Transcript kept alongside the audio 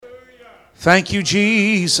Thank you,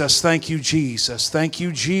 Jesus. Thank you, Jesus. Thank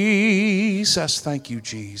you, Jesus. Thank you,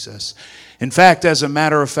 Jesus. In fact, as a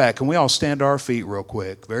matter of fact, can we all stand to our feet real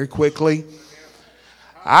quick, very quickly?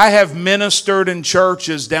 I have ministered in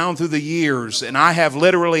churches down through the years, and I have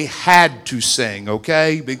literally had to sing,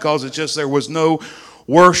 okay? Because it's just there was no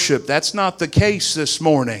worship. That's not the case this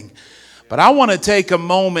morning. But I want to take a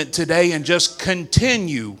moment today and just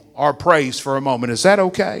continue our praise for a moment. Is that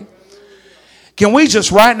okay? Can we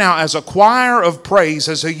just right now, as a choir of praise,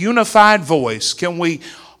 as a unified voice, can we,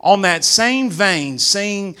 on that same vein,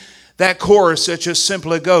 sing that chorus that just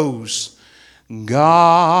simply goes,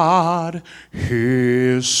 God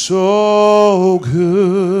is so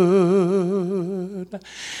good.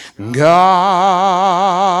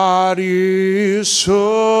 God is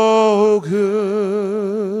so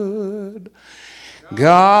good.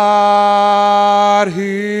 God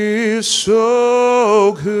is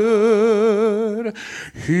so good.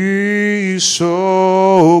 He's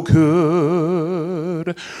so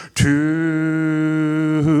good to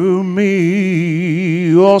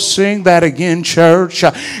me. We'll sing that again, church.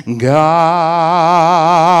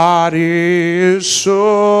 God is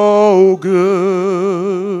so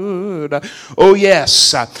good. Oh,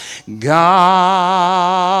 yes.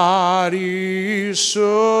 God is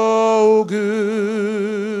so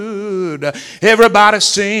good. Everybody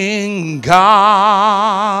sing,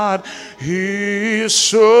 God is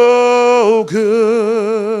so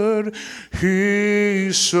good.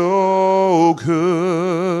 He's so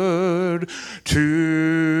good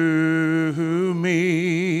to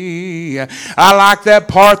me. I like that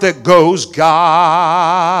part that goes,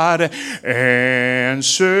 God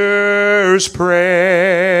answers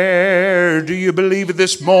prayer. Do you believe it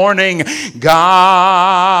this morning?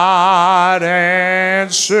 God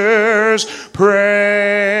answers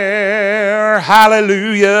prayer.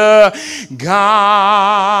 Hallelujah.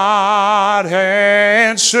 God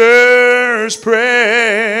answers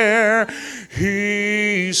prayer.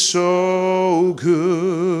 He's so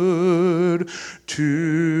good to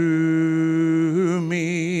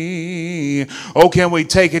me. Oh, can we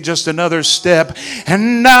take it just another step?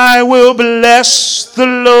 And I will bless the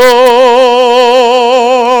Lord,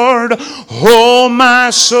 oh my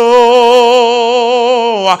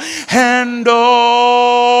soul, and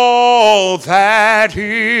all that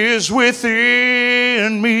is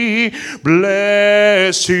within me.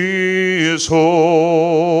 Bless his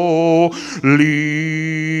holy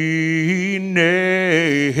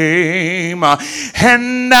name.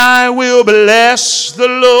 And I will bless the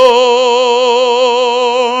Lord,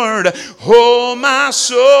 oh my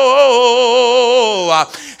soul,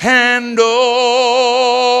 and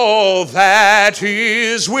all that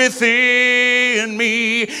is within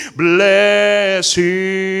me. Bless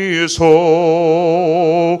his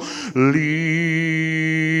holy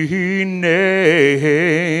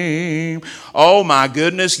name. Oh my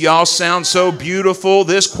goodness, y'all sound so beautiful.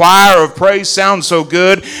 This choir of praise sounds so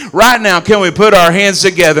good. Right now, can we put our hands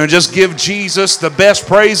together and just give Jesus the best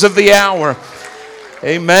praise of the hour?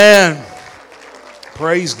 Amen.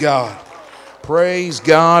 Praise God. Praise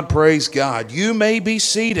God. Praise God. You may be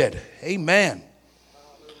seated. Amen.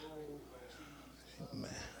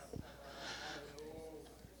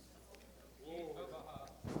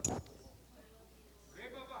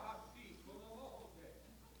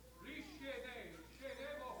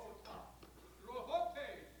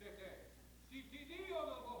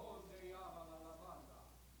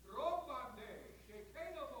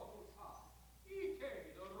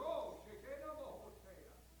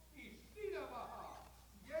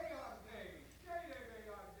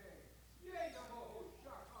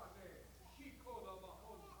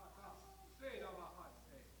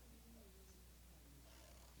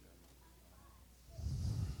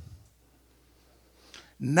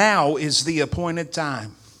 Now is the appointed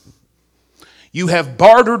time. You have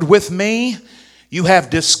bartered with me. You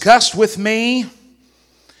have discussed with me.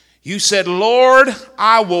 You said, Lord,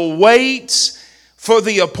 I will wait for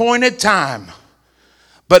the appointed time.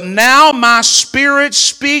 But now my spirit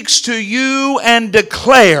speaks to you and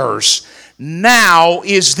declares, now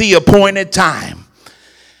is the appointed time.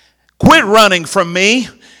 Quit running from me.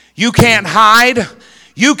 You can't hide.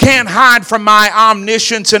 You can't hide from my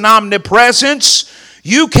omniscience and omnipresence.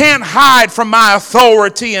 You can't hide from my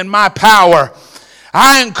authority and my power.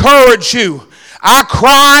 I encourage you. I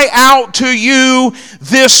cry out to you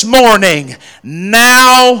this morning.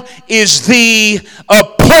 Now is the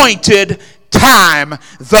appointed time,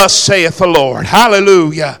 thus saith the Lord.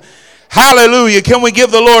 Hallelujah. Hallelujah. Can we give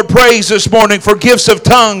the Lord praise this morning for gifts of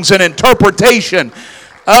tongues and interpretation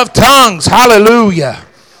of tongues? Hallelujah.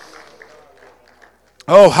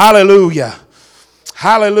 Oh, hallelujah.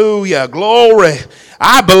 Hallelujah. Glory.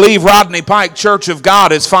 I believe Rodney Pike Church of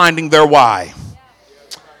God is finding their why.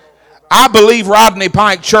 I believe Rodney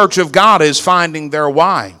Pike Church of God is finding their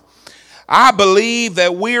why. I believe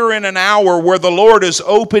that we're in an hour where the Lord is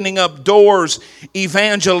opening up doors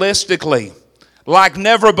evangelistically like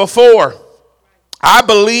never before. I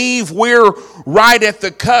believe we're right at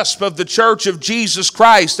the cusp of the Church of Jesus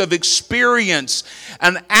Christ of experience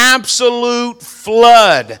an absolute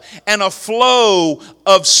flood and a flow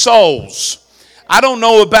of souls. I don't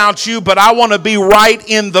know about you, but I want to be right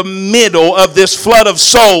in the middle of this flood of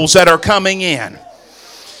souls that are coming in.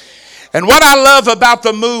 And what I love about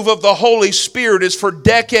the move of the Holy Spirit is for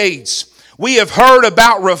decades we have heard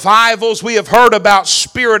about revivals, we have heard about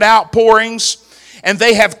Spirit outpourings, and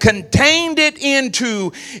they have contained it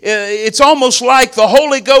into, it's almost like the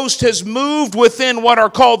Holy Ghost has moved within what are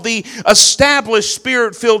called the established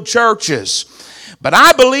Spirit-filled churches. But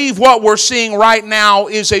I believe what we're seeing right now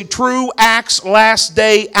is a true Acts last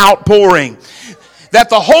day outpouring.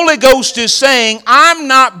 That the Holy Ghost is saying, I'm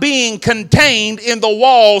not being contained in the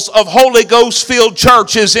walls of Holy Ghost-filled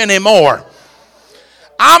churches anymore.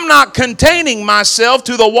 I'm not containing myself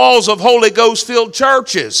to the walls of Holy Ghost-filled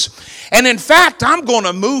churches. And in fact, I'm going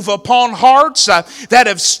to move upon hearts that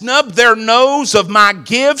have snubbed their nose of my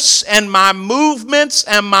gifts and my movements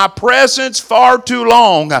and my presence far too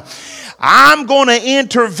long. I'm going to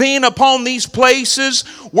intervene upon these places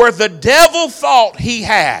where the devil thought he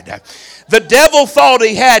had. The devil thought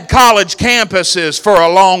he had college campuses for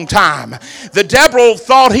a long time. The devil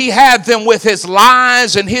thought he had them with his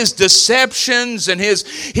lies and his deceptions and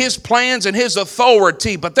his plans and his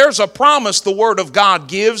authority. But there's a promise the Word of God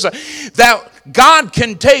gives that God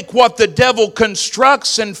can take what the devil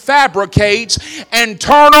constructs and fabricates and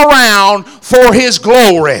turn around for His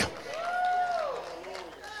glory.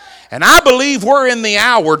 And I believe we're in the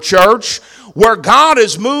hour, church, where God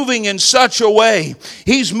is moving in such a way.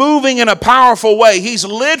 He's moving in a powerful way. He's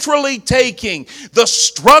literally taking the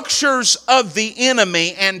structures of the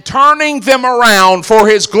enemy and turning them around for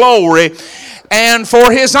His glory and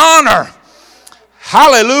for His honor.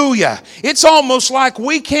 Hallelujah. It's almost like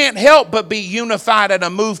we can't help but be unified at a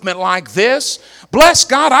movement like this. Bless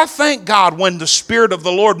God, I thank God when the Spirit of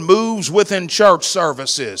the Lord moves within church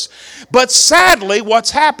services. But sadly,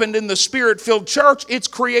 what's happened in the Spirit-filled church, it's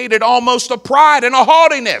created almost a pride and a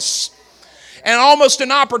haughtiness. And almost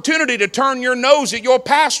an opportunity to turn your nose at your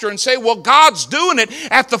pastor and say, well, God's doing it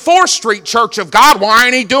at the 4th Street Church of God. Why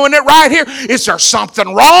ain't He doing it right here? Is there something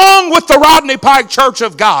wrong with the Rodney Pike Church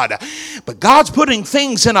of God? But God's putting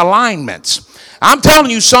things in alignment. I'm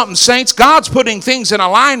telling you something, saints. God's putting things in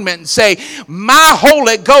alignment and say, my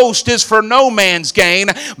Holy Ghost is for no man's gain.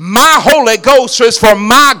 My Holy Ghost is for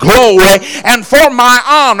my glory and for my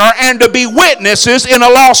honor and to be witnesses in a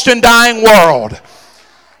lost and dying world.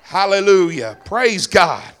 Hallelujah. Praise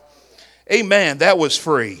God. Amen. That was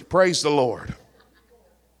free. Praise the Lord.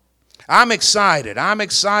 I'm excited. I'm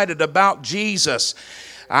excited about Jesus.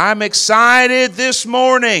 I'm excited this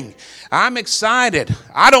morning. I'm excited.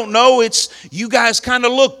 I don't know, you guys kind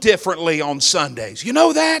of look differently on Sundays. You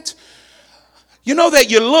know that? You know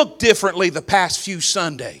that you look differently the past few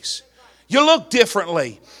Sundays. You look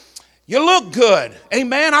differently. You look good.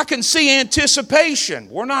 Amen. I can see anticipation.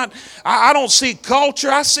 I don't see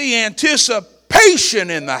culture. I see anticipation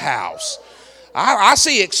in the house. I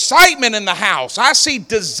see excitement in the house. I see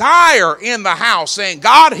desire in the house saying,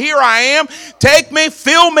 God, here I am. Take me,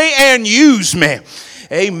 fill me, and use me.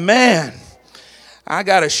 Amen. I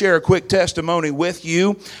got to share a quick testimony with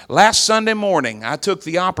you. Last Sunday morning, I took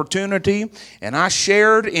the opportunity and I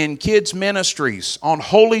shared in kids' ministries on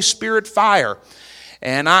Holy Spirit fire.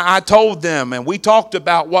 And I told them, and we talked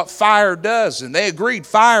about what fire does, and they agreed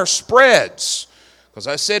fire spreads. Because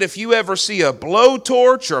I said, if you ever see a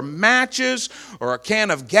blowtorch or matches or a can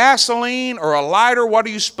of gasoline or a lighter, what are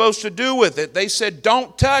you supposed to do with it? They said,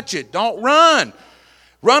 don't touch it. Don't run.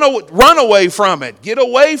 Run away from it. Get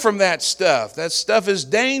away from that stuff. That stuff is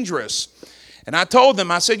dangerous. And I told them,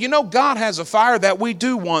 I said, God has a fire that we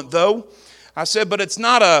do want, though. I said, but it's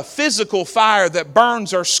not a physical fire that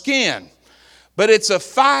burns our skin. But it's a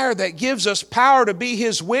fire that gives us power to be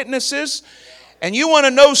His witnesses. And you want to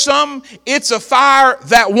know something? It's a fire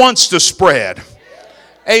that wants to spread.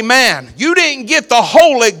 Amen. You didn't get the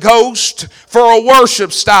Holy Ghost for a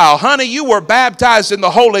worship style. Honey, you were baptized in the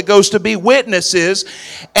Holy Ghost to be witnesses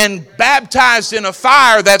and baptized in a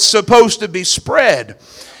fire that's supposed to be spread.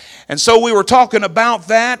 And so we were talking about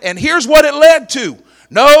that. And here's what it led to.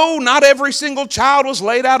 No, not every single child was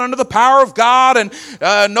laid out under the power of God, and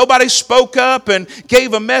nobody spoke up and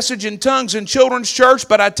gave a message in tongues in children's church.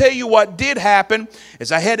 But I tell you what did happen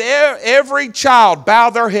is I had every child bow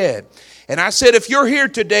their head. And I said, if you're here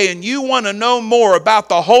today and you want to know more about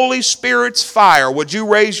the Holy Spirit's fire, would you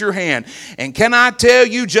raise your hand? And can I tell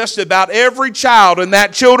you, just about every child in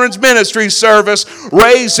that children's ministry service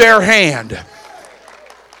raised their hand.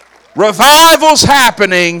 Revival's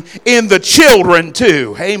happening in the children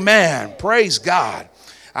too. Amen. Praise God.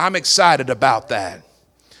 I'm excited about that.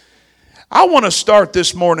 I want to start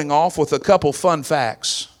this morning off with a couple fun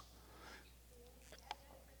facts.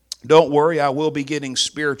 Don't worry, I will be getting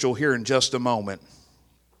spiritual here in just a moment.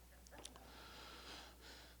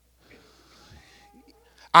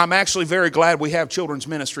 I'm actually very glad we have children's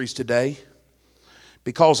ministries today,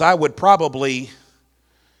 because I would probably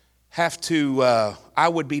I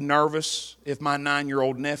would be nervous if my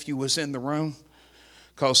 9-year-old nephew was in the room,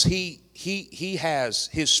 because he has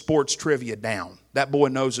his sports trivia down. That boy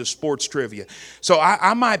knows his sports trivia. So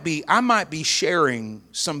I might be sharing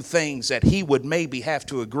some things that he would maybe have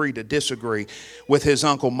to agree to disagree with his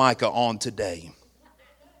Uncle Micah on today.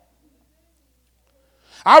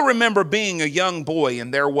 I remember being a young boy,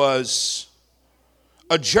 and there was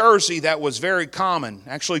a jersey that was very common.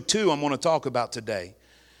 Actually, two I'm going to talk about today.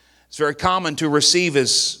 It's very common to receive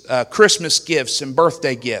as Christmas gifts and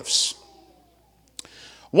birthday gifts.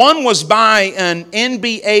 One was by an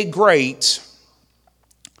NBA great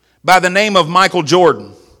by the name of Michael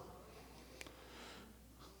Jordan.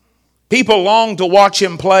 People longed to watch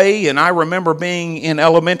him play, and I remember being in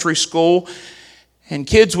elementary school, and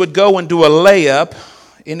kids would go and do a layup.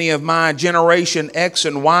 Any of my generation X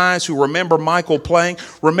and Ys who remember Michael playing,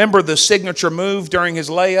 remember the signature move during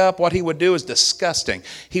his layup? What he would do is disgusting.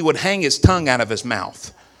 He would hang his tongue out of his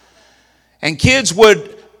mouth. And kids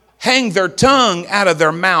would hang their tongue out of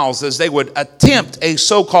their mouths as they would attempt a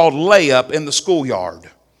so-called layup in the schoolyard.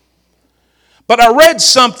 But I read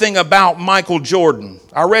something about Michael Jordan.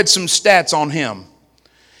 I read some stats on him.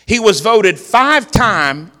 He was voted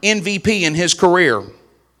 5-time MVP in his career.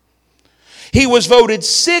 He was voted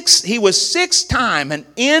 6-time an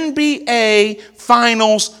NBA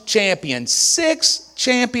Finals champion. 6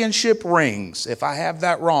 championship rings. If I have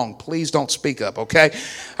that wrong, please don't speak up, okay?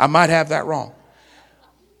 I might have that wrong.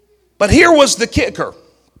 But here was the kicker.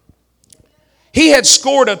 He had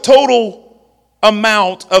scored a total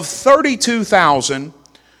amount of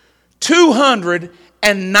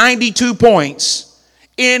 32,292 points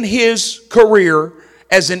in his career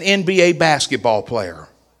as an NBA basketball player.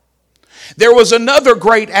 There was another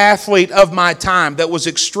great athlete of my time that was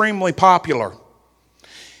extremely popular.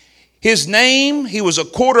 His name, he was a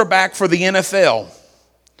quarterback for the NFL.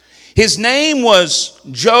 His name was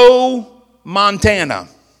Joe Montana.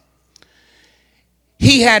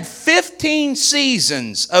 He had 15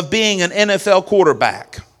 seasons of being an NFL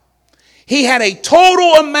quarterback. He had a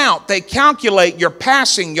total amount, they calculate your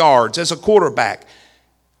passing yards as a quarterback,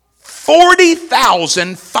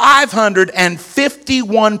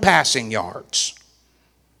 40,551 passing yards.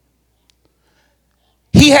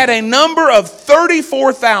 He had a number of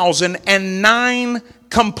 34,009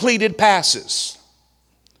 completed passes.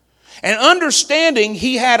 And understanding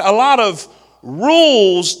he had a lot of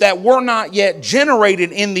rules that were not yet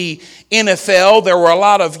generated in the NFL. There were a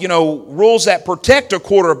lot of, rules that protect a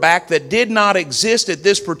quarterback that did not exist at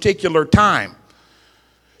this particular time.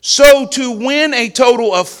 So to win a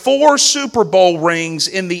total of 4 Super Bowl rings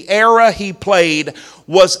in the era he played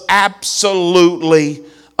was absolutely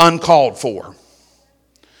uncalled for.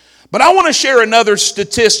 But I want to share another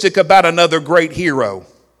statistic about another great hero.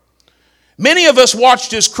 Many of us watched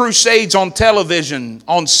his crusades on television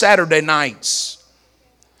on Saturday nights.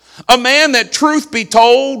 A man that, truth be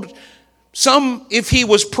told, if he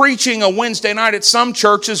was preaching a Wednesday night at some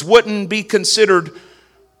churches, wouldn't be considered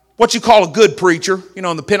what you call a good preacher. In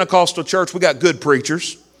the Pentecostal church, we got good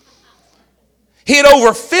preachers. He had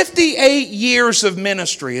over 58 years of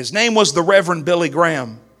ministry. His name was the Reverend Billy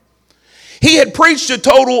Graham. He had preached a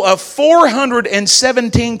total of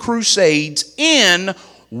 417 crusades in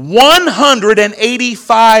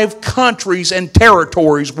 185 countries and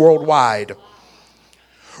territories worldwide,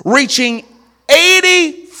 reaching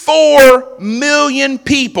 84 million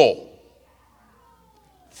people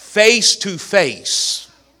face to face.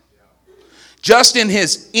 Just in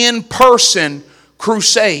his in-person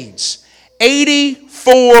crusades,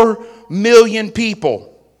 84 million people.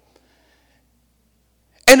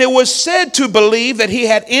 And it was said to believe that he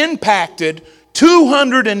had impacted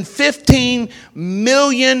 215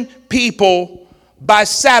 million people by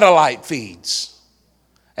satellite feeds.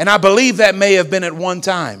 And I believe that may have been at one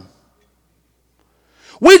time.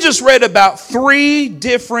 We just read about 3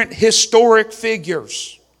 different historic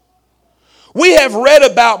figures. We have read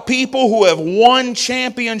about people who have won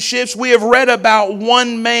championships. We have read about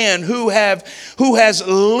one man who has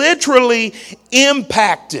literally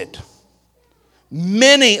impacted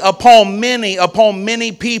many upon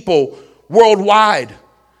many people worldwide.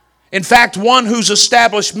 In fact, one who's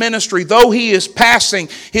established ministry, though he is passing,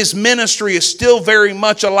 his ministry is still very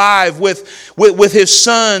much alive with his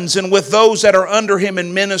sons and with those that are under him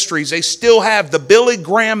in ministries. They still have the Billy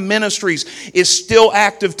Graham Ministries is still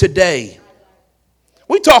active today.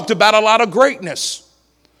 We talked about a lot of greatness.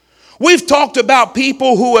 We've talked about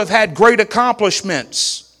people who have had great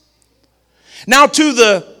accomplishments. Now, to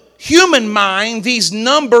the human mind, these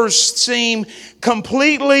numbers seem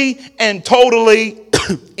completely and totally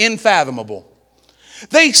unfathomable.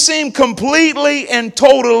 They seem completely and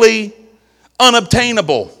totally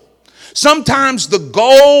unobtainable. Sometimes the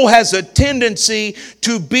goal has a tendency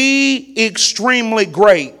to be extremely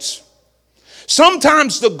great.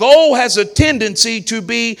 Sometimes the goal has a tendency to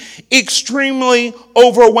be extremely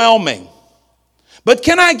overwhelming. But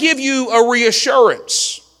can I give you a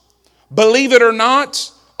reassurance? Believe it or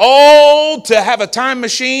not, to have a time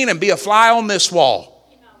machine and be a fly on this wall.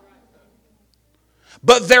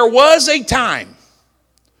 But there was a time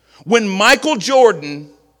when Michael Jordan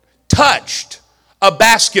touched a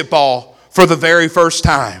basketball for the very first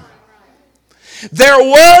time. There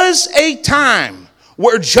was a time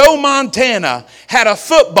where Joe Montana had a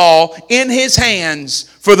football in his hands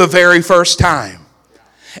for the very first time.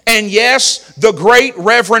 And yes, the great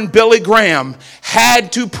Reverend Billy Graham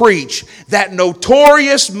had to preach that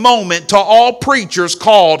notorious moment to all preachers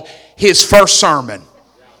called his first sermon.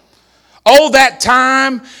 Oh, that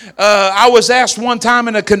time, I was asked one time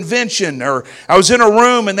in a convention, or I was in a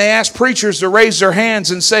room and they asked preachers to raise their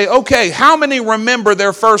hands and say, okay, how many remember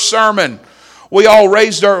their first sermon?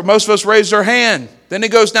 Most of us raised our hand. Then he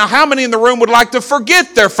goes, now how many in the room would like to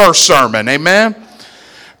forget their first sermon? Amen.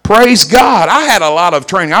 Praise God. I had a lot of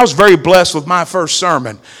training. I was very blessed with my first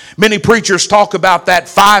sermon. Many preachers talk about that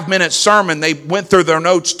 5-minute sermon. They went through their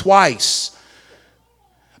notes twice.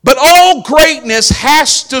 But all greatness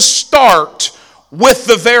has to start with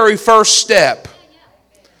the very first step.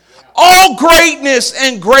 All greatness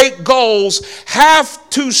and great goals have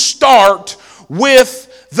to start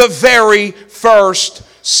with the very first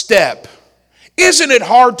step. Isn't it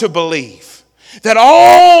hard to believe that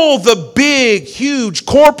all the big, huge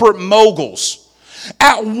corporate moguls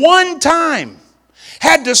at one time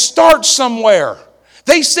had to start somewhere?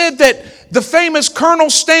 They said that the famous Colonel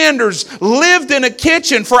Sanders lived in a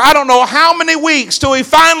kitchen for I don't know how many weeks till he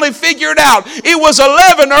finally figured out it was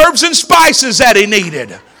 11 herbs and spices that he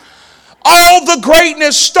needed. All the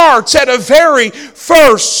greatness starts at a very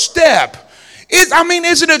first step.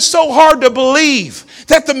 Isn't it so hard to believe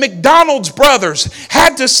that the McDonald's brothers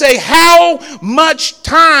had to say how much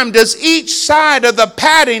time does each side of the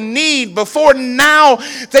patty need before now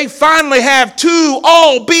they finally have 2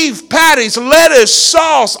 all beef patties, lettuce,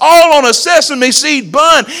 sauce, all on a sesame seed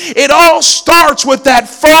bun. It all starts with that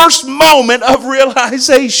first moment of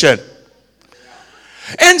realization.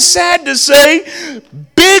 And sad to say,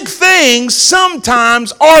 big things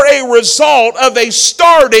sometimes are a result of a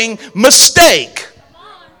starting mistake.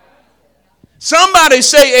 Somebody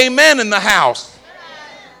say amen in the house.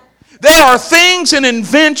 There are things and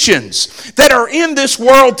inventions that are in this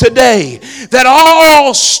world today that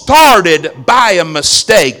all started by a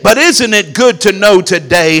mistake. But isn't it good to know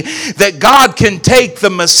today that God can take the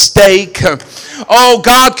mistake? Oh,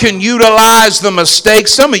 God can utilize the mistake.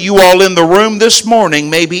 Some of you all in the room this morning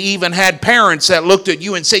maybe even had parents that looked at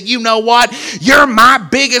you and said, you know what? You're my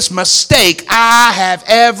biggest mistake I have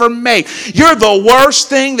ever made. You're the worst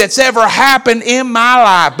thing that's ever happened in my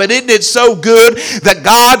life. But isn't it so good that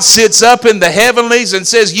God sits up in the heavenlies and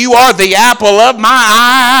says, you are the apple of my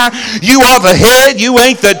eye. You are the head. You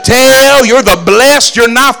ain't the tail. You're the blessed. You're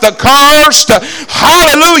not the cursed.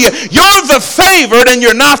 Hallelujah. You're the favored and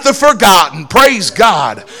you're not the forgotten. Praise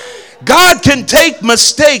God. God can take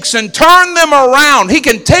mistakes and turn them around. He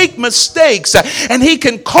can take mistakes and He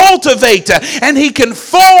can cultivate and He can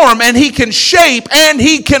form and He can shape and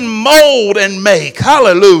He can mold and make.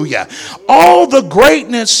 Hallelujah. All the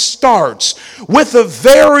greatness starts with the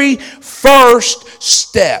very first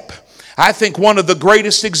step. I think one of the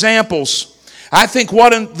greatest examples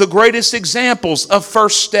of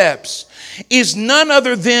first steps is none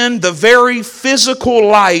other than the very physical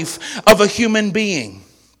life of a human being.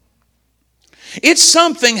 It's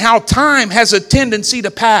something how time has a tendency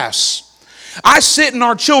to pass. I sit in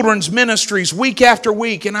our children's ministries week after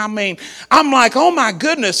week, and I'm like, oh my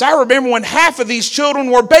goodness, I remember when half of these children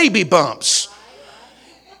were baby bumps.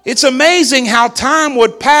 It's amazing how time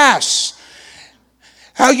would pass.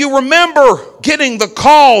 How you remember getting the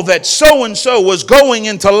call that so-and-so was going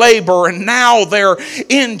into labor and now they're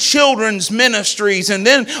in children's ministries. And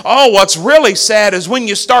then, what's really sad is when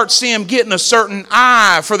you start seeing them getting a certain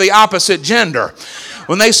eye for the opposite gender.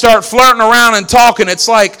 When they start flirting around and talking, it's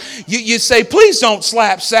like you say, please don't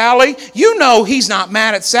slap Sally. You know he's not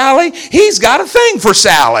mad at Sally. He's got a thing for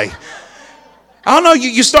Sally. I don't know,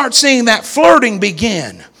 you start seeing that flirting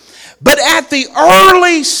begin. But at the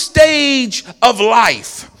early stage of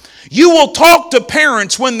life, you will talk to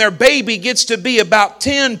parents when their baby gets to be about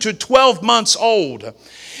 10 to 12 months old.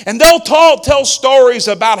 And they'll tell stories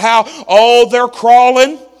about how, they're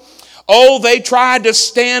crawling. They tried to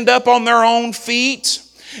stand up on their own feet.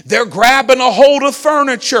 They're grabbing a hold of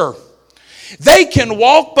furniture. They can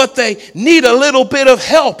walk, but they need a little bit of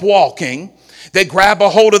help walking. They grab a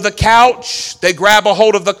hold of the couch. They grab a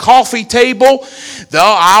hold of the coffee table.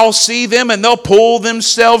 I'll see them and they'll pull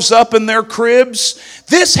themselves up in their cribs.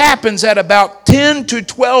 This happens at about 10 to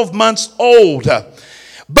 12 months old.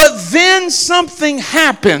 But then something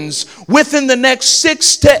happens within the next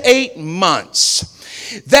 6 to 8 months.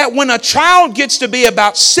 That when a child gets to be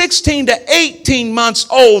about 16 to 18 months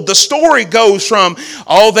old, the story goes from,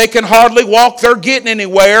 they can hardly walk, they're getting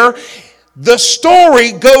anywhere. The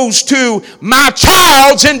story goes to, my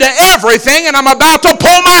child's into everything and I'm about to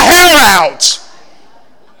pull my hair out.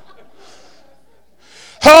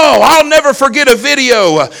 I'll never forget a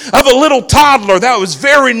video of a little toddler that was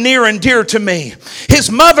very near and dear to me.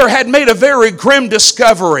 His mother had made a very grim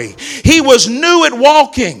discovery. He was new at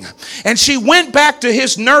walking, and she went back to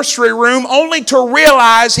his nursery room only to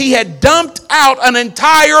realize he had dumped out an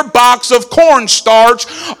entire box of cornstarch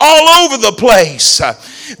all over the place.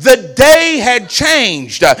 The day had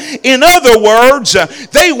changed. In other words,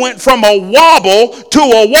 they went from a wobble to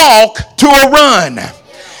a walk to a run.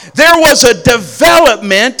 There was a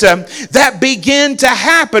development that began to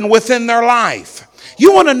happen within their life.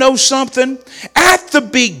 You want to know something? At the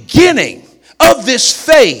beginning of this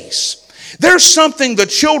phase, there's something the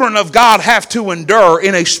children of God have to endure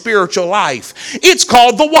in a spiritual life. It's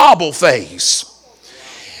called the wobble phase.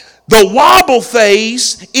 The wobble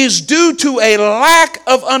phase is due to a lack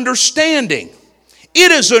of understanding.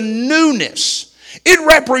 It is a newness. It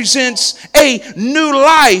represents a new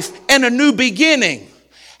life and a new beginning.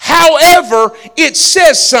 However, it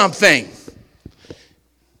says something.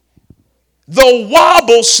 The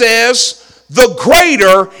wobble says the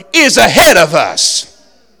greater is ahead of us.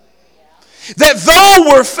 That though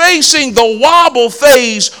we're facing the wobble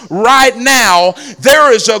phase right now,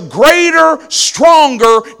 there is a greater,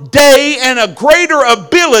 stronger day and a greater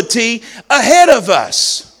ability ahead of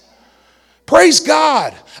us. Praise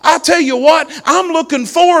God. I tell you what, I'm looking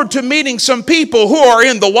forward to meeting some people who are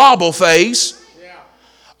in the wobble phase.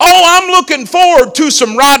 I'm looking forward to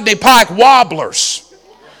some Rodney Pike wobblers.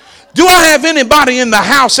 Do I have anybody in the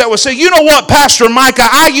house that would say, you know what, Pastor Micah,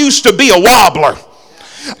 I used to be a wobbler.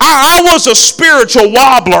 I was a spiritual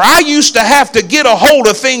wobbler. I used to have to get a hold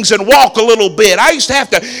of things and walk a little bit. I used to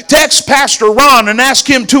have to text Pastor Ron and ask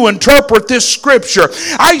him to interpret this scripture.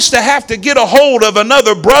 I used to have to get a hold of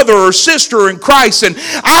another brother or sister in Christ, and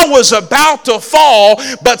I was about to fall,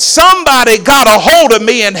 but somebody got a hold of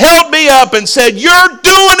me and held me up and said, you're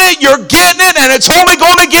doing it, you're getting it, and it's only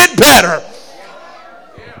going to get better.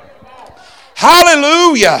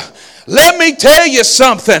 Hallelujah. Let me tell you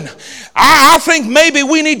something. I think maybe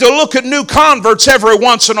we need to look at new converts every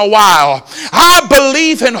once in a while. I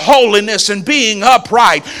believe in holiness and being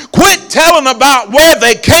upright. Quit telling about where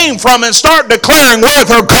they came from and start declaring where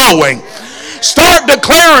they're going. Start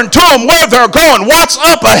declaring to them where they're going, what's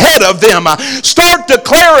up ahead of them. Start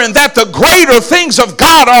declaring that the greater things of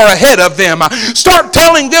God are ahead of them. Start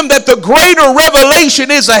telling them that the greater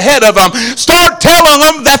revelation is ahead of them. Start telling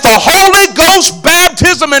them that the Holy Ghost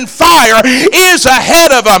baptism and fire is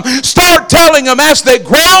ahead of them. Start telling them as they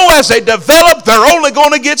grow, as they develop, they're only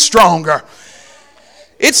going to get stronger.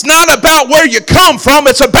 It's not about where you come from,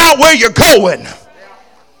 it's about where you're going.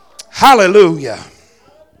 Hallelujah.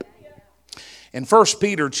 In 1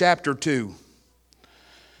 Peter chapter 2,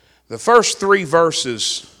 the first 3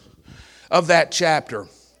 verses of that chapter,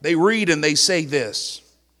 they read and they say this.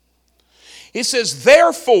 It says,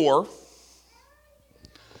 therefore,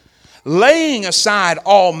 laying aside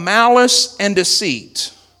all malice and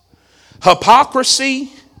deceit,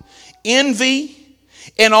 hypocrisy, envy,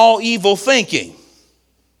 and all evil thinking.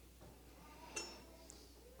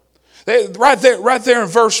 Right there in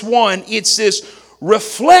verse 1, it's this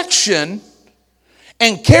reflection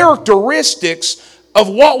and characteristics of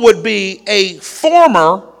what would be a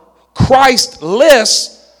former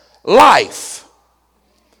Christless life.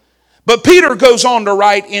 But Peter goes on to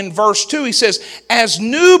write in verse 2, he says, as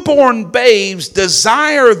newborn babes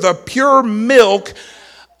desire the pure milk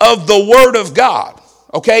of the word of God.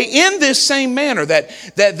 Okay, in this same manner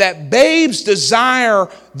that babes desire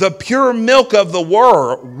the pure milk of the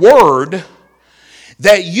word,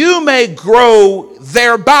 that you may grow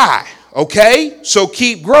thereby. Okay, so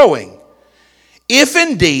keep growing. If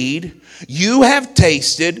indeed you have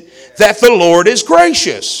tasted that the Lord is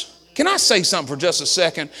gracious. Can I say something for just a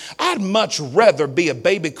second? I'd much rather be a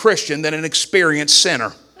baby Christian than an experienced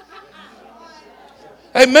sinner.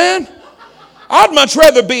 Amen? I'd much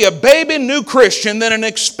rather be a baby new Christian than an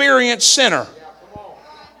experienced sinner.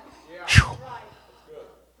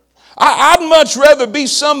 I'd much rather be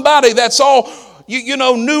somebody that's all,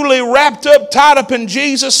 newly wrapped up, tied up in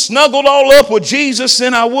Jesus, snuggled all up with Jesus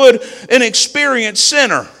than I would an experienced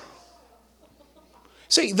sinner.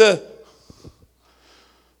 See, the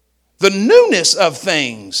newness of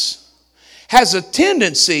things has a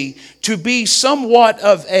tendency to be somewhat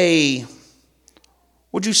of a,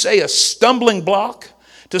 would you say, a stumbling block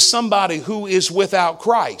to somebody who is without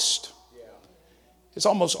Christ. It's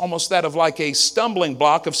almost that of like a stumbling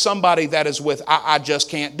block of somebody that is with, I just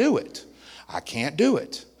can't do it. I can't do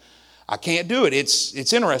it. I can't do it.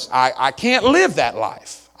 It's interesting. I can't live that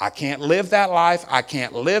life. I can't live that life. I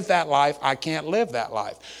can't live that life. I can't live that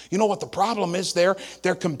life. You know what the problem is there?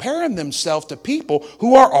 They're comparing themselves to people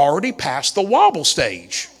who are already past the wobble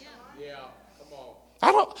stage.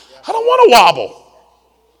 I don't want to wobble.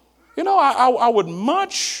 I would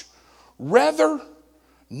much rather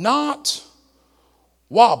not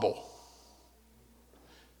wobble.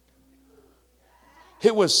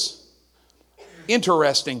 It was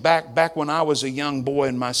interesting back when I was a young boy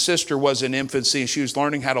and my sister was in infancy and she was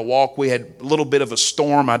learning how to walk. We had a little bit of a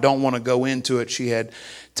storm. I don't want to go into it. She had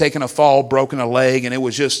taken a fall, broken a leg, and it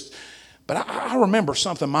was just, but I remember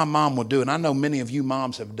something my mom would do, and I know many of you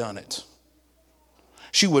moms have done it.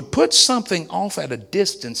 She would put something off at a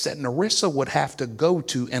distance that Narissa would have to go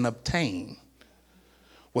to and obtain.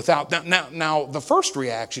 Now, the first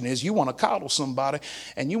reaction is you want to coddle somebody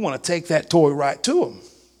and you want to take that toy right to them.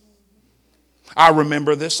 I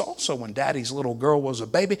remember this also when Daddy's little girl was a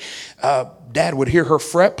baby. Dad would hear her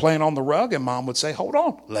fret playing on the rug and Mom would say, hold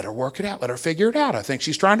on, let her work it out. Let her figure it out. I think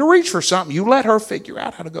she's trying to reach for something. You let her figure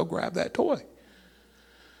out how to go grab that toy.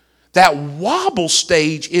 That wobble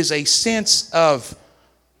stage is a sense of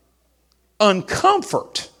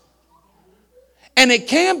uncomfort. And it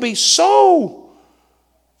can be so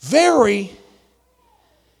very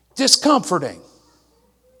discomforting.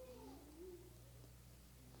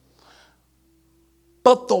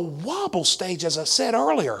 But the wobble stage, as I said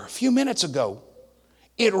earlier, a few minutes ago,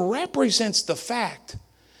 it represents the fact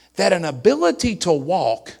that an ability to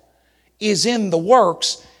walk is in the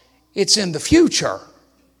works, it's in the future.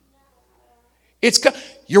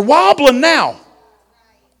 You're wobbling now.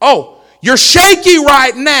 Oh, you're shaky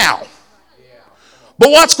right now. But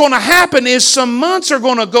what's going to happen is some months are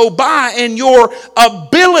going to go by and your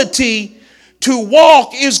ability to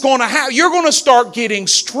walk is going to have, you're going to start getting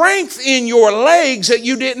strength in your legs that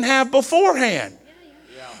you didn't have beforehand.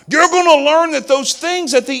 You're going to learn that those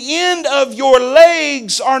things at the end of your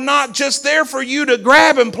legs are not just there for you to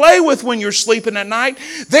grab and play with when you're sleeping at night.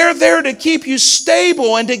 They're there to keep you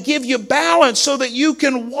stable and to give you balance so that you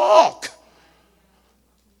can walk.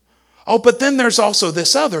 Oh, but then there's also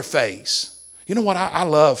this other phase. You know what I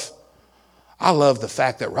love? I love the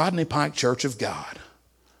fact that Rodney Pike Church of God,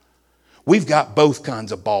 we've got both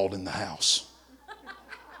kinds of bald in the house.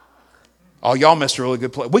 Oh, y'all missed a really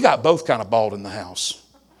good play. We got both kind of bald in the house.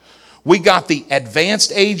 We got the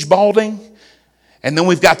advanced age balding, and then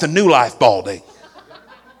we've got the new life balding.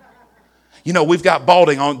 You know, we've got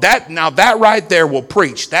balding on that. Now that right there will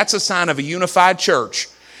preach. That's a sign of a unified church.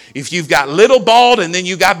 If you've got little bald and then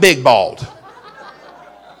you got big bald.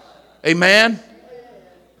 Amen.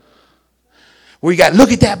 We got,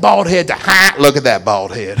 look at that bald head. Look at that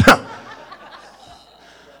bald head.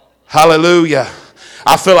 Hallelujah.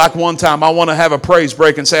 I feel like one time I want to have a praise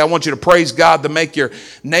break and say, I want you to praise God to make your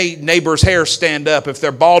neighbor's hair stand up. If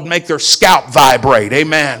they're bald, make their scalp vibrate.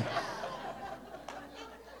 Amen.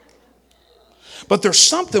 But there's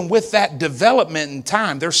something with that development in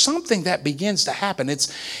time. There's something that begins to happen.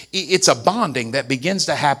 It's a bonding that begins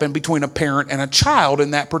to happen between a parent and a child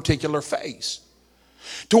in that particular phase.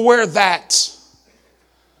 To where that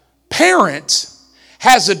parent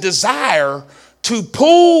has a desire to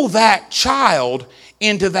pull that child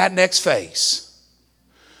into that next phase.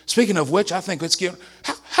 Speaking of which, I think let's get,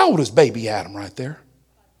 how old is baby Adam right there?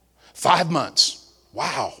 5 months.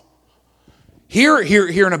 Wow. Here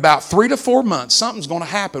in about 3 to 4 months, something's going to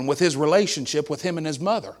happen with his relationship with him and his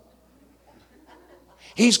mother.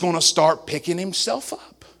 he's going to start picking himself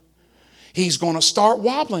up. He's going to start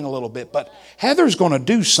wobbling a little bit. But Heather's going to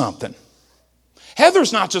do something.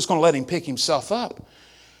 Heather's not just going to let him pick himself up.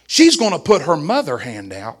 She's going to put her mother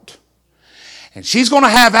hand out. And she's going to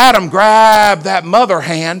have Adam grab that mother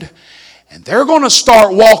hand. And they're going to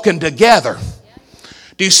start walking together.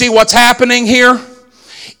 Do you see what's happening here?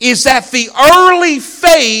 Is that the early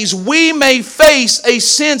phase we may face a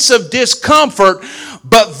sense of discomfort,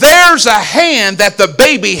 but there's a hand that the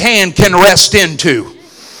baby hand can rest into.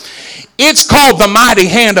 It's called the mighty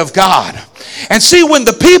hand of God. And see, when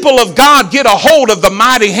the people of God get a hold of the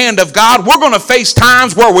mighty hand of God, we're going to face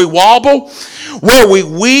times where we wobble, where we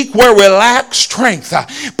weak, where we lack strength.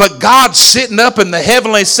 But God's sitting up in the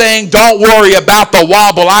heavenly saying, don't worry about the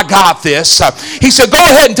wobble, I got this. He said, go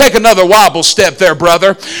ahead and take another wobble step there,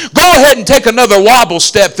 brother. Go ahead and take another wobble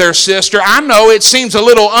step there, sister. I know it seems a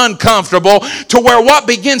little uncomfortable to where what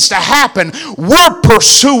begins to happen, we're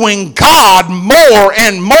pursuing God more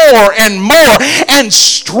and more and more, and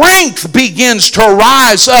strength begins to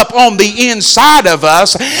rise up on the inside of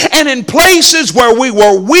us. And in places where we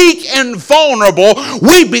were weak and vulnerable,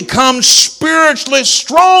 we become spiritually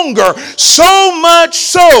stronger, so much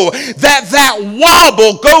so that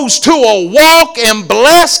wobble goes to a walk, and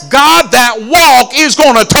bless God, that walk is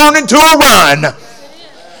going to turn into a run.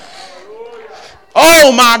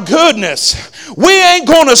 Oh my goodness. We ain't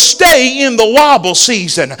going to stay in the wobble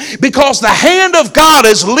season, because the hand of God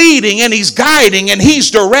is leading and he's guiding and he's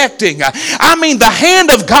directing. I mean, the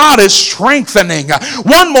hand of God is strengthening.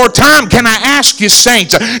 One more time, can I ask you,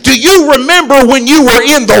 saints, do you remember when you were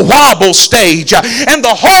in the wobble stage and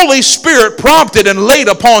the Holy Spirit prompted and laid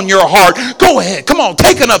upon your heart, go ahead, come on,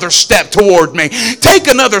 take another step toward me. Take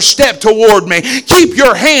another step toward me. Keep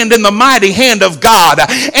your hand in the mighty hand of God.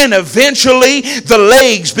 And eventually the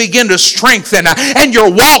legs begin to strengthen and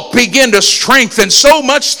your walk begin to strengthen, so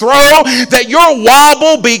much so that your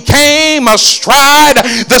wobble became a stride.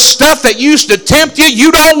 The stuff that used to tempt you,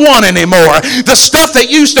 you don't want anymore. The stuff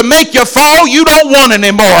that used to make you fall, you don't want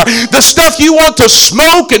anymore. The stuff you want to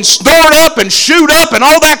smoke and snort up and shoot up and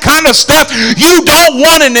all that kind of stuff, you don't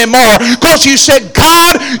want anymore, because you said,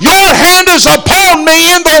 God, your hand is upon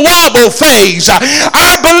me in the wobble phase.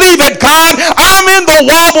 I believe it, God. I'm in the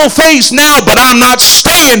wobble phase now, but I'm not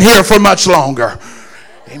staying here for much longer.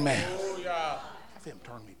 Amen. Have him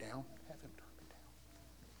turn me down. Have him turn me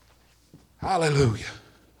down. Hallelujah.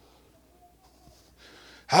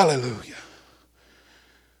 Hallelujah.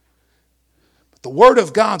 But the Word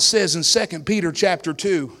of God says in 2 Peter chapter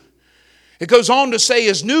 2, it goes on to say,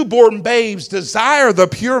 as newborn babes desire the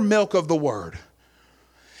pure milk of the Word,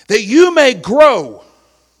 that you may grow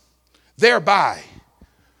thereby.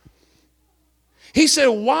 He said,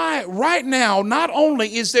 why right now, not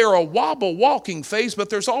only is there a wobble walking phase, but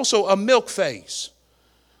there's also a milk phase.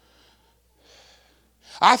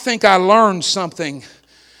 I think I learned something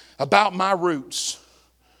about my roots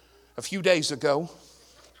a few days ago.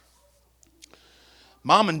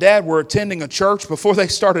 Mom and Dad were attending a church before they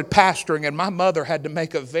started pastoring, and my mother had to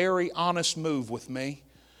make a very honest move with me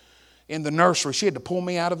in the nursery. She had to pull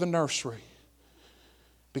me out of the nursery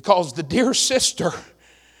because the dear sister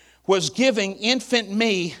was giving infant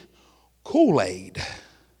me Kool-Aid.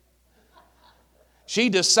 She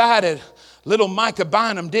decided little Micah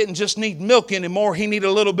Bynum didn't just need milk anymore, he needed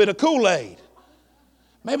a little bit of Kool-Aid.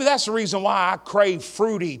 Maybe that's the reason why I crave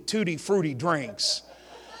fruity, tutti fruity drinks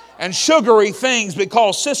and sugary things,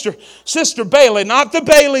 because Sister Bailey, not the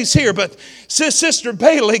Baileys here, but Sister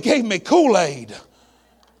Bailey gave me Kool-Aid.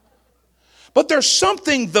 But there's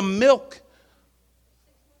something the milk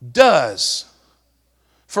does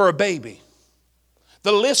for a baby.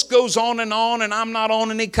 The list goes on, and I'm not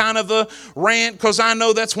on any kind of a rant, because I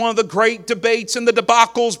know that's one of the great debates and the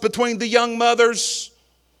debacles between the young mothers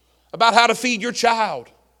about how to feed your child.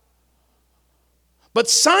 But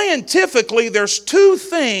scientifically, there's two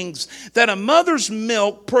things that a mother's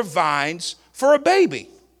milk provides for a baby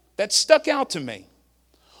that stuck out to me.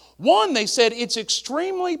 One, they said it's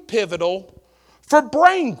extremely pivotal for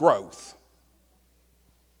brain growth.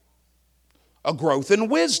 A growth in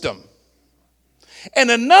wisdom. And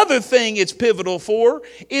another thing it's pivotal for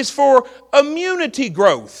is for immunity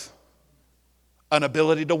growth. An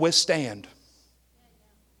ability to withstand.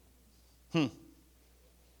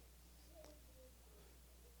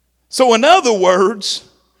 So in other words,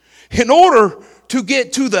 in order to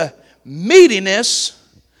get to the meatiness,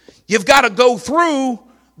 you've got to go through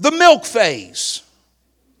the milk phase.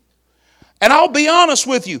 And I'll be honest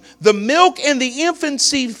with you, the milk and the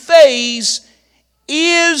infancy phase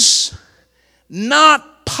is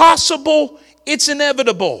not possible, it's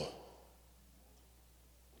inevitable.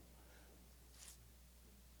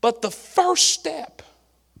 But the first step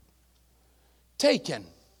taken,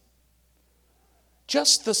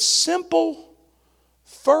 just the simple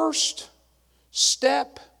first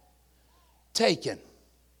step taken,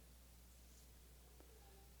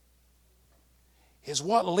 is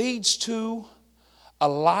what leads to a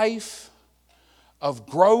life of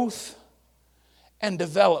growth and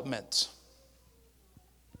development.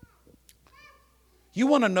 You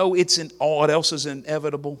want to know all else is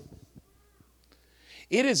inevitable?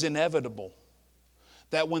 It is inevitable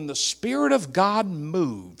that when the Spirit of God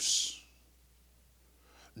moves,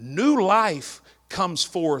 new life comes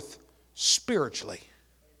forth spiritually.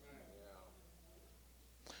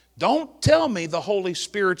 Don't tell me the Holy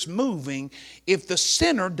Spirit's moving if the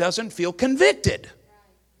sinner doesn't feel convicted.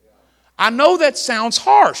 I know that sounds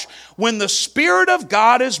harsh. When the Spirit of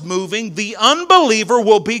God is moving, the unbeliever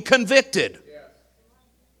will be convicted.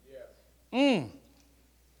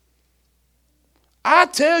 I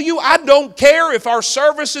tell you, I don't care if our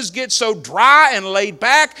services get so dry and laid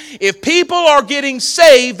back. If people are getting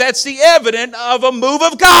saved, that's the evidence of a move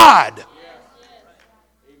of God.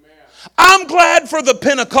 I'm glad for the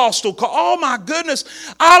Pentecostal. Oh my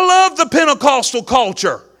goodness, I love the Pentecostal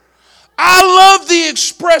culture. I love the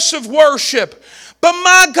expressive worship. But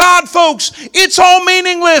my God, folks, it's all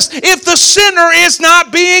meaningless if the sinner is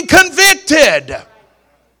not being convicted.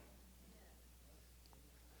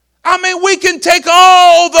 I mean, we can take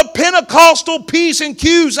all the Pentecostal P's and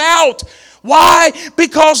Q's out. Why?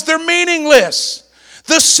 Because they're meaningless.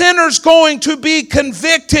 The sinner's going to be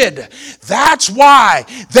convicted. That's why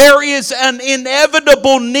there is an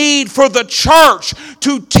inevitable need for the church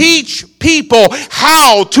to teach people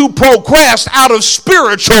how to progress out of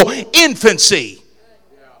spiritual infancy.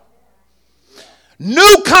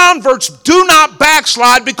 New converts do not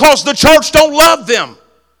backslide because the church don't love them.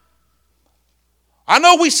 I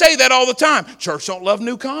know we say that all the time. Church don't love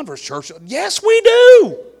new converts. Yes, we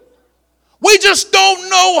do. We just don't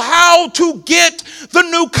know how to get the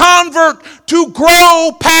new convert to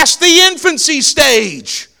grow past the infancy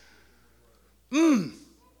stage.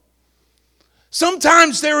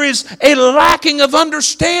 Sometimes there is a lacking of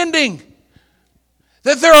understanding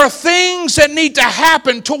that there are things that need to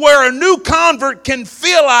happen to where a new convert can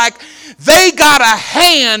feel like they got a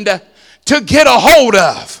hand to get a hold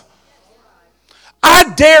of.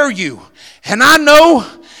 I dare you, and I know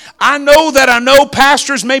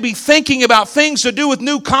pastors may be thinking about things to do with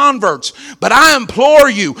new converts, but I implore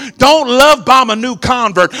you, don't love bomb a new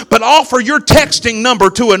convert, but offer your texting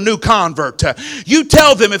number to a new convert. You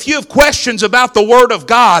tell them if you have questions about the Word of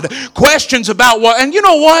God, questions about what, and you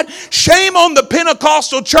know what? Shame on the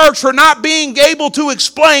Pentecostal church for not being able to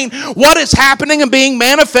explain what is happening and being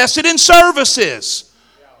manifested in services.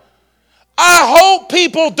 I hope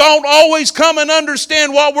people don't always come and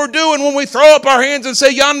understand what we're doing when we throw up our hands and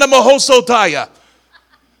say, Yanda Mahosotaya.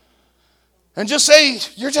 And just say,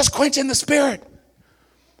 you're just quenching the Spirit.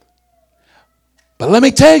 But let me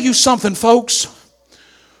tell you something, folks.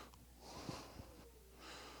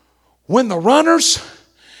 When the runners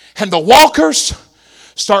and the walkers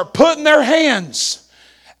start putting their hands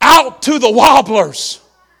out to the wobblers,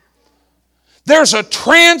 there's a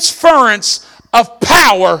transference of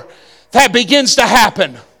power that begins to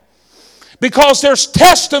happen. Because there's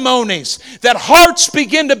testimonies that hearts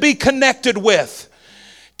begin to be connected with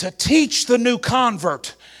to teach the new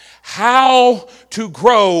convert how to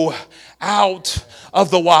grow out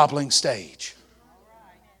of the wobbling stage.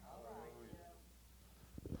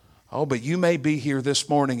 Oh, but you may be here this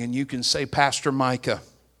morning and you can say, Pastor Micah,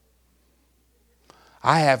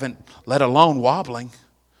 I haven't, let alone wobbling.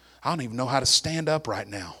 I don't even know how to stand up right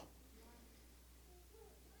now.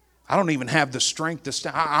 I don't even have the strength to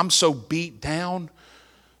stand. I'm so beat down,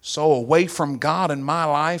 so away from God in my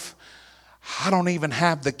life, I don't even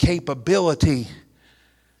have the capability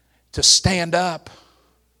to stand up.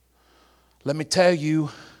 Let me tell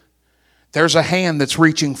you, there's a hand that's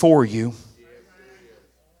reaching for you.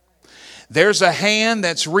 There's a hand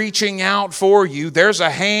that's reaching out for you. There's a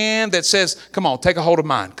hand that says, come on, take a hold of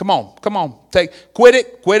mine. Come on. Quit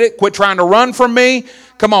it. Quit trying to run from me.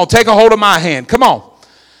 Come on, take a hold of my hand. Come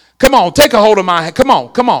on, take a hold of my hand. Come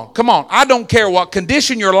on. I don't care what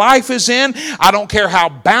condition your life is in. I don't care how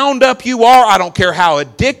bound up you are. I don't care how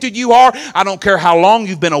addicted you are. I don't care how long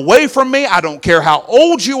you've been away from me. I don't care how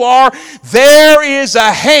old you are. There is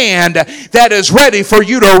a hand that is ready for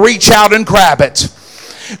you to reach out and grab it.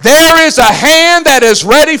 There is a hand that is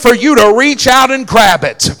ready for you to reach out and grab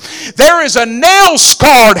it. There is a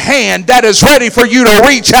nail-scarred hand that is ready for you to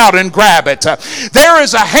reach out and grab it. There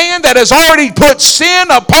is a hand that has already put sin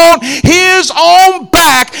upon his own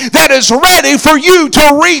back that is ready for you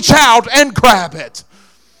to reach out and grab it.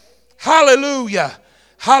 Hallelujah.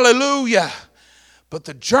 Hallelujah. But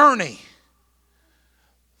the journey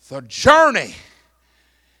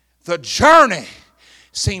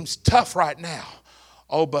seems tough right now.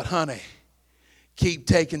 Oh, but honey, keep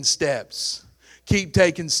taking steps. Keep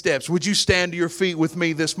taking steps. Would you stand to your feet with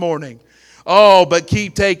me this morning? Oh, but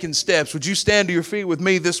keep taking steps. Would you stand to your feet with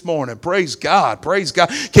me this morning? Praise God. Praise God.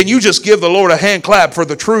 Can you just give the Lord a hand clap for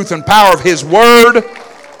the truth and power of His Word?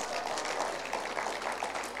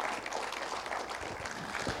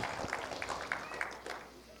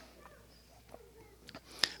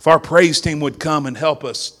 If our praise team would come and help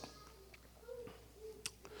us.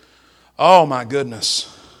 Oh, my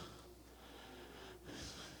goodness.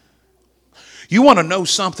 You want to know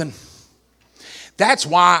something? That's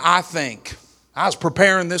why I think I was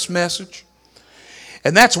preparing this message.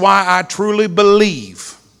 And that's why I truly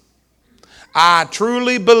believe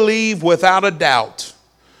without a doubt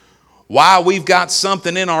why we've got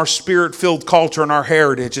something in our spirit-filled culture and our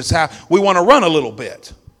heritage. It's how we want to run a little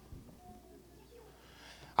bit.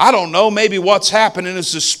 I don't know, maybe what's happening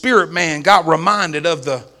is the spirit man got reminded of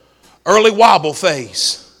the early wobble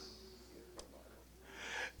phase.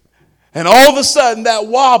 And all of a sudden that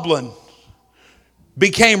wobbling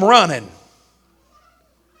became running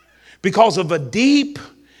because of a deep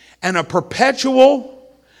and a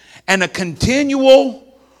perpetual and a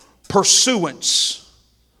continual pursuance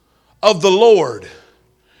of the Lord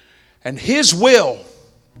and His will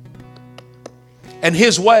and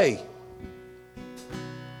His way.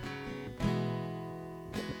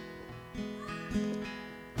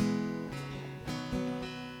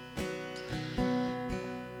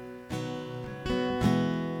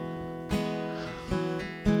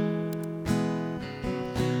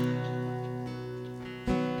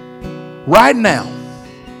 Right now,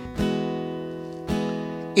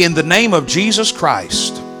 in the name of Jesus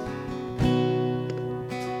Christ,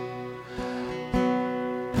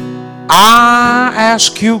 I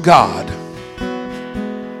ask you, God,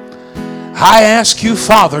 I ask you,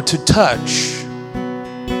 Father, to touch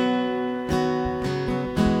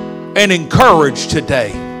and encourage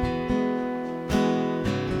today.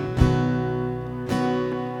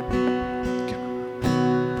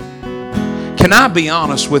 Can I be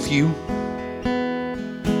honest with you?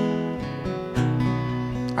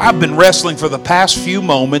 I've been wrestling for the past few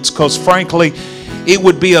moments because frankly, it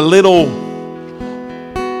would be a little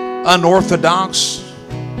unorthodox.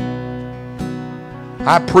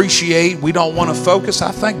 I appreciate we don't want to focus.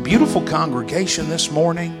 I think beautiful congregation this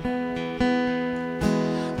morning.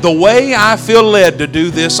 The way I feel led to do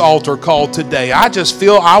this altar call today, I just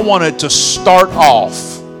feel I wanted to start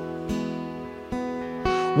off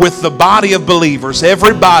with the body of believers,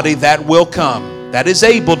 everybody that will come, that is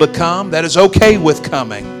able to come, that is okay with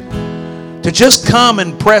coming, to just come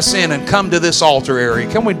and press in and come to this altar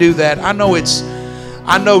area. Can we do that? I know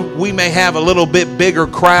we may have a little bit bigger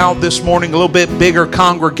crowd this morning, a little bit bigger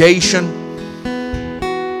congregation.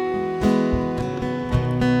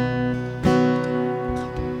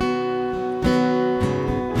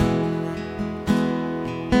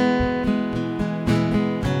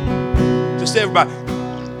 Just everybody.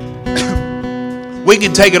 We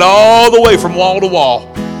can take it all the way from wall to wall.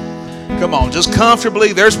 Come on, just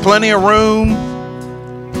comfortably. There's plenty of room.